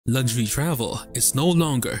luxury travel is no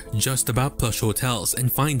longer just about plush hotels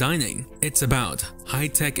and fine dining. It's about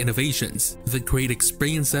high-tech innovations that create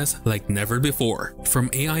experiences like never before. From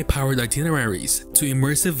AI-powered itineraries to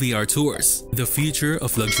immersive VR tours, the future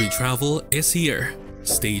of luxury travel is here.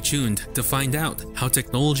 Stay tuned to find out how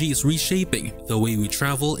technology is reshaping the way we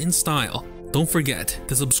travel in style. Don't forget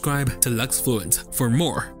to subscribe to Luxefluent for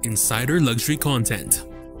more insider luxury content.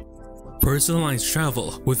 Personalized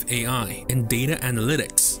travel with AI and data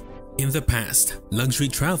analytics. In the past, luxury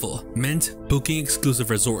travel meant booking exclusive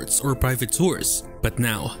resorts or private tours. But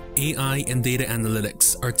now, AI and data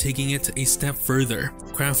analytics are taking it a step further,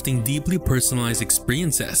 crafting deeply personalized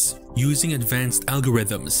experiences. Using advanced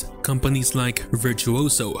algorithms, companies like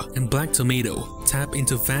Virtuoso and Black Tomato tap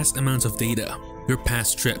into vast amounts of data, your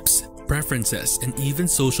past trips, preferences, and even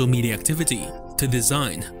social media activity to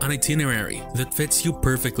design an itinerary that fits you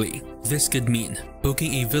perfectly. This could mean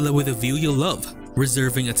booking a villa with a view you'll love,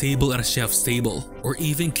 reserving a table at a chef's table, or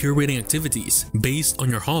even curating activities based on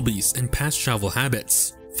your hobbies and past travel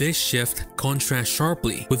habits. This shift contrasts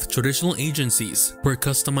sharply with traditional agencies where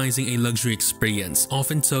customizing a luxury experience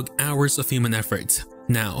often took hours of human effort.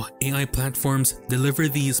 Now, AI platforms deliver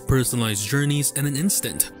these personalized journeys in an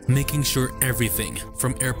instant, making sure everything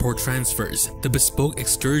from airport transfers to bespoke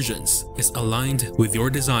excursions is aligned with your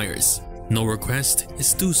desires. No request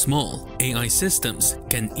is too small. AI systems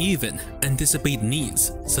can even anticipate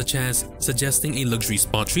needs, such as suggesting a luxury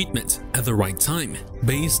spa treatment at the right time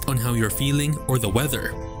based on how you're feeling or the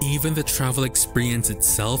weather. Even the travel experience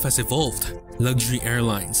itself has evolved. Luxury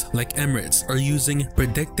airlines like Emirates are using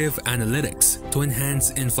predictive analytics to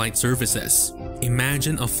enhance in-flight services.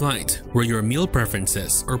 Imagine a flight where your meal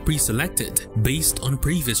preferences are pre-selected based on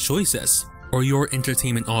previous choices, or your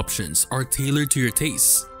entertainment options are tailored to your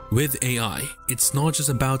tastes. With AI, it's not just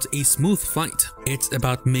about a smooth flight, it's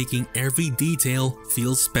about making every detail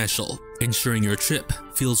feel special, ensuring your trip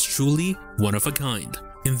feels truly one of a kind.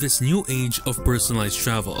 In this new age of personalized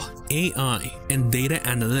travel, AI and data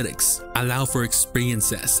analytics allow for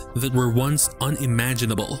experiences that were once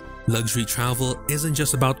unimaginable. Luxury travel isn't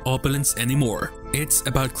just about opulence anymore. It's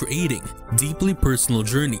about creating deeply personal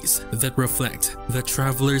journeys that reflect the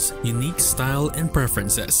traveler's unique style and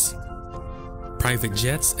preferences. Private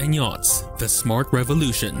jets and yachts, the smart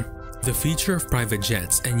revolution. The future of private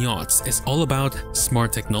jets and yachts is all about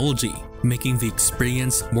smart technology, making the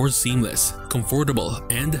experience more seamless, comfortable,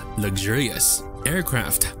 and luxurious.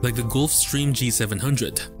 Aircraft like the Gulfstream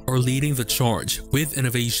G700 are leading the charge with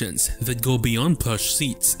innovations that go beyond plush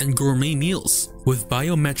seats and gourmet meals. With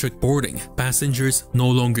biometric boarding, passengers no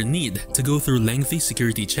longer need to go through lengthy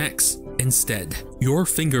security checks. Instead, your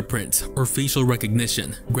fingerprint or facial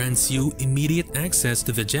recognition grants you immediate access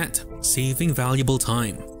to the jet, saving valuable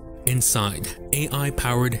time. Inside,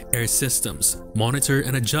 AI-powered air systems monitor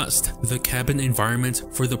and adjust the cabin environment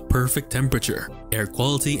for the perfect temperature, air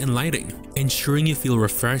quality, and lighting, ensuring you feel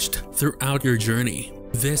refreshed throughout your journey.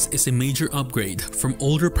 This is a major upgrade from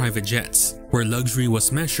older private jets, where luxury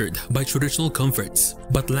was measured by traditional comforts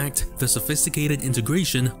but lacked the sophisticated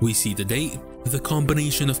integration we see today. The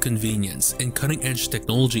combination of convenience and cutting-edge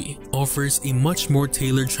technology offers a much more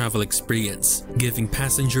tailored travel experience, giving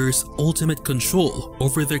passengers ultimate control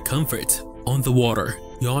over their comfort. On the water,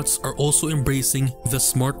 yachts are also embracing the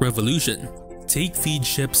smart revolution. Take feed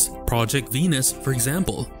ships Project Venus, for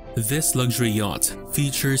example. This luxury yacht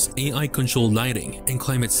features AI-controlled lighting and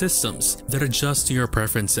climate systems that adjust to your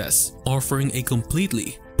preferences, offering a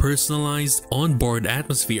completely personalized onboard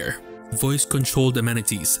atmosphere. Voice-controlled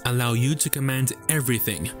amenities allow you to command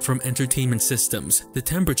everything from entertainment systems to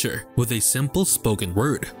temperature with a simple spoken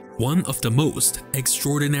word. One of the most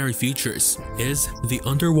extraordinary features is the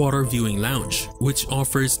underwater viewing lounge, which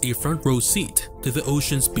offers a front row seat to the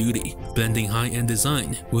ocean's beauty, blending high-end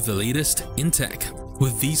design with the latest in tech.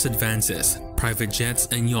 With these advances, private jets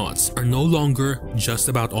and yachts are no longer just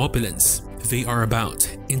about opulence. They are about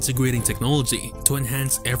integrating technology to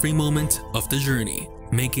enhance every moment of the journey,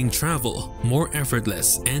 making travel more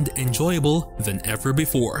effortless and enjoyable than ever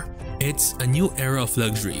before. It's a new era of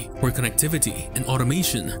luxury where connectivity and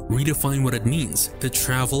automation redefine what it means to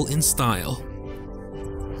travel in style.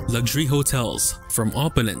 Luxury hotels, from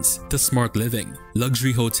opulence to smart living.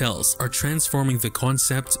 Luxury hotels are transforming the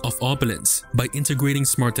concept of opulence by integrating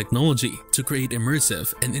smart technology to create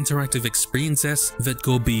immersive and interactive experiences that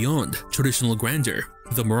go beyond traditional grandeur.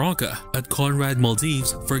 The Morocco at Conrad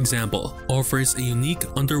Maldives, for example, offers a unique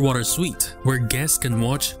underwater suite where guests can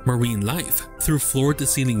watch marine life through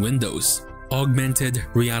floor-to-ceiling windows. Augmented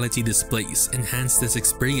reality displays enhance this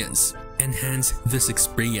experience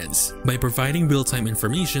by providing real-time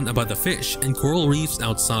information about the fish and coral reefs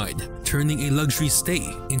outside, turning a luxury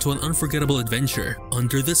stay into an unforgettable adventure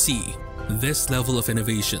under the sea. This level of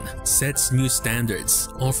innovation sets new standards,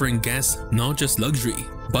 offering guests not just luxury,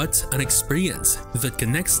 but an experience that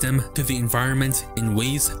connects them to the environment in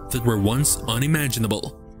ways that were once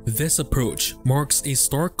unimaginable. This approach marks a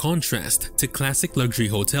stark contrast to classic luxury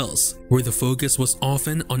hotels, where the focus was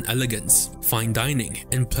often on elegance, fine dining,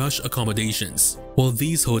 and plush accommodations. While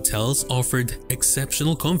these hotels offered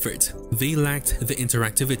exceptional comfort, they lacked the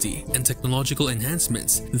interactivity and technological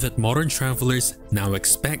enhancements that modern travelers now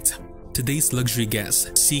expect. Today's luxury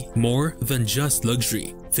guests seek more than just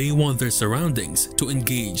luxury. They want their surroundings to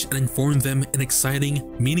engage and inform them in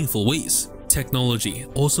exciting, meaningful ways. Technology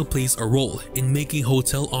also plays a role in making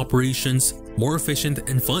hotel operations more efficient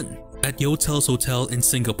and fun. At Yachts Hotel in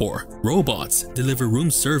Singapore, robots deliver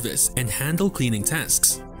room service and handle cleaning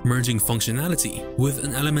tasks, merging functionality with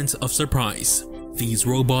an element of surprise. These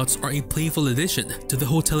robots are a playful addition to the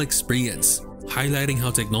hotel experience, highlighting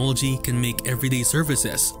how technology can make everyday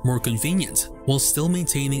services more convenient while still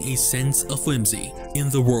maintaining a sense of whimsy. In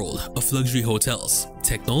the world of luxury hotels,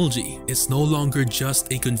 technology is no longer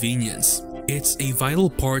just a convenience. It's a vital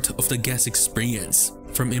part of the guest experience.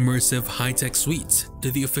 From immersive high-tech suites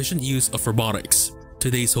to the efficient use of robotics,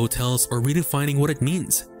 today's hotels are redefining what it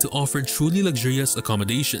means to offer truly luxurious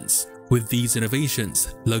accommodations. With these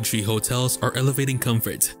innovations, luxury hotels are elevating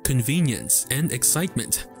comfort, convenience, and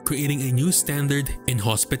excitement, creating a new standard in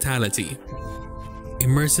hospitality.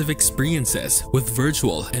 Immersive experiences with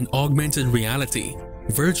virtual and augmented reality.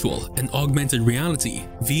 Virtual and augmented reality,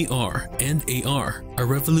 VR and AR, are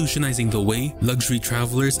revolutionizing the way luxury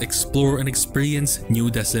travelers explore and experience new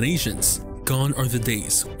destinations. Gone are the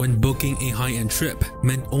days when booking a high-end trip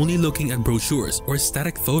meant only looking at brochures or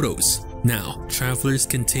static photos. Now, travelers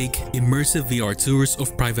can take immersive VR tours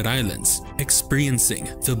of private islands, experiencing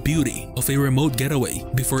the beauty of a remote getaway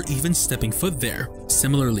before even stepping foot there.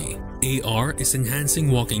 Similarly, AR is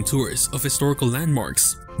enhancing walking tours of historical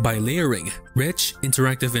landmarks by layering rich,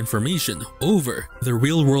 interactive information over the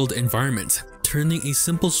real-world environment, turning a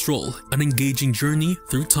simple stroll an engaging journey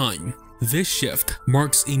through time. This shift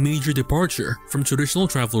marks a major departure from traditional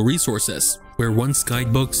travel resources, where once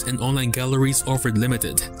guidebooks and online galleries offered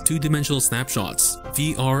limited, two-dimensional snapshots.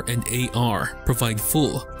 VR and AR provide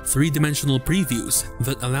full, three-dimensional previews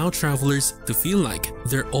that allow travelers to feel like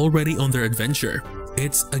they're already on their adventure.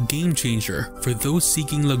 It's a game changer for those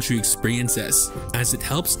seeking luxury experiences, as it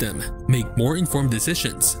helps them make more informed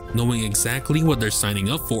decisions, knowing exactly what they're signing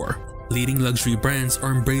up for. Leading luxury brands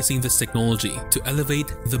are embracing this technology to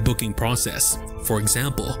elevate the booking process. For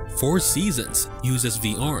example, Four Seasons uses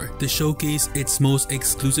VR to showcase its most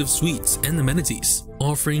exclusive suites and amenities,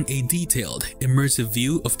 offering a detailed, immersive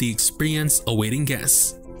view of the experience awaiting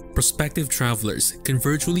guests. Prospective travelers can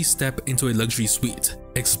virtually step into a luxury suite,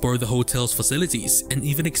 explore the hotel's facilities, and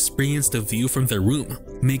even experience the view from their room,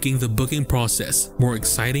 making the booking process more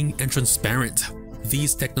exciting and transparent.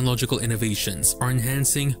 These technological innovations are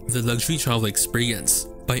enhancing the luxury travel experience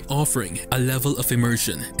by offering a level of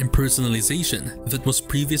immersion and personalization that was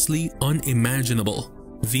previously unimaginable.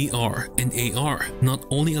 VR and AR not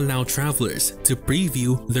only allow travelers to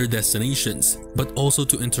preview their destinations, but also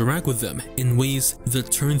to interact with them in ways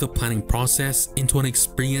that turn the planning process into an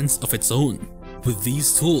experience of its own. With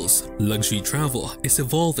these tools, luxury travel is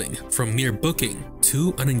evolving from mere booking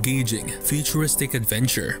to an engaging, futuristic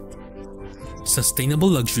adventure. Sustainable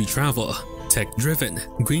luxury travel, tech-driven,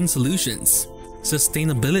 green solutions.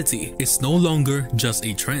 Sustainability is no longer just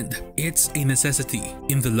a trend, it's a necessity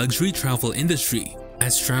in the luxury travel industry.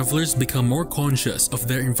 As travelers become more conscious of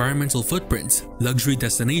their environmental footprint, luxury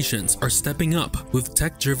destinations are stepping up with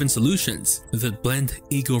tech-driven solutions that blend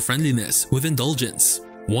eco-friendliness with indulgence.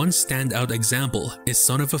 One standout example is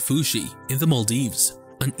Son of Fushi in the Maldives,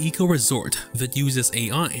 an eco-resort that uses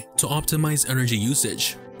AI to optimize energy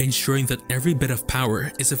usage, ensuring that every bit of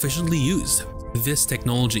power is efficiently used. This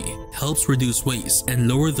technology helps reduce waste and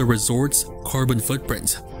lower the resort's carbon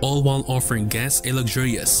footprint, all while offering guests a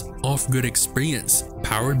luxurious, off-grid experience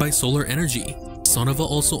powered by solar energy. Sonova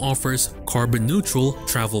also offers carbon-neutral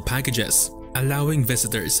travel packages, allowing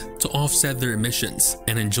visitors to offset their emissions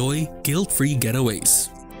and enjoy guilt-free getaways.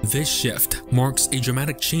 This shift marks a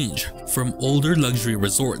dramatic change from older luxury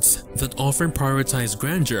resorts that often prioritize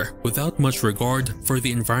grandeur without much regard for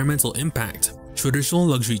the environmental impact. Traditional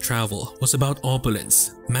luxury travel was about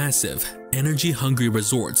opulence, massive, energy-hungry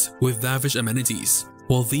resorts with lavish amenities.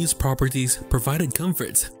 While these properties provided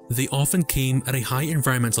comfort, they often came at a high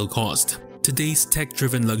environmental cost. Today's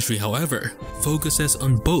tech-driven luxury, however, focuses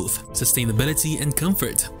on both sustainability and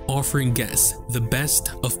comfort, offering guests the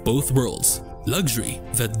best of both worlds. Luxury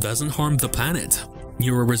that doesn't harm the planet.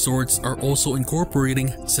 Newer resorts are also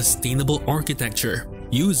incorporating sustainable architecture,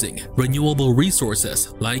 using renewable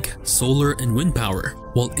resources like solar and wind power,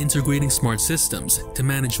 while integrating smart systems to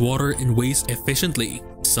manage water and waste efficiently.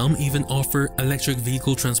 Some even offer electric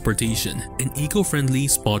vehicle transportation and eco-friendly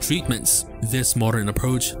spa treatments. This modern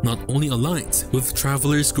approach not only aligns with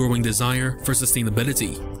travelers' growing desire for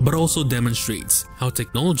sustainability, but also demonstrates how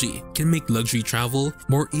technology can make luxury travel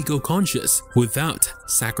more eco-conscious without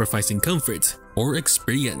sacrificing comfort or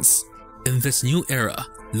experience. In this new era,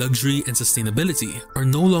 luxury and sustainability are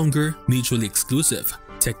no longer mutually exclusive.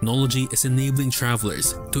 Technology is enabling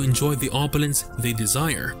travelers to enjoy the opulence they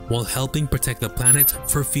desire while helping protect the planet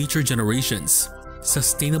for future generations.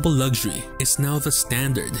 Sustainable luxury is now the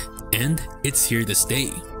standard, and it's here to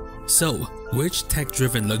stay. So, which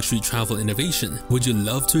tech-driven luxury travel innovation would you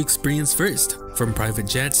love to experience first? From private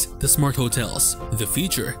jets to smart hotels, the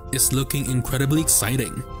future is looking incredibly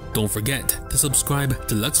exciting. Don't forget to subscribe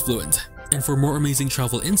to Luxefluent, and for more amazing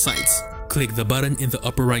travel insights, click the button in the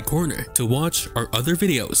upper right corner to watch our other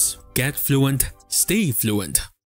videos. Get fluent, stay fluent.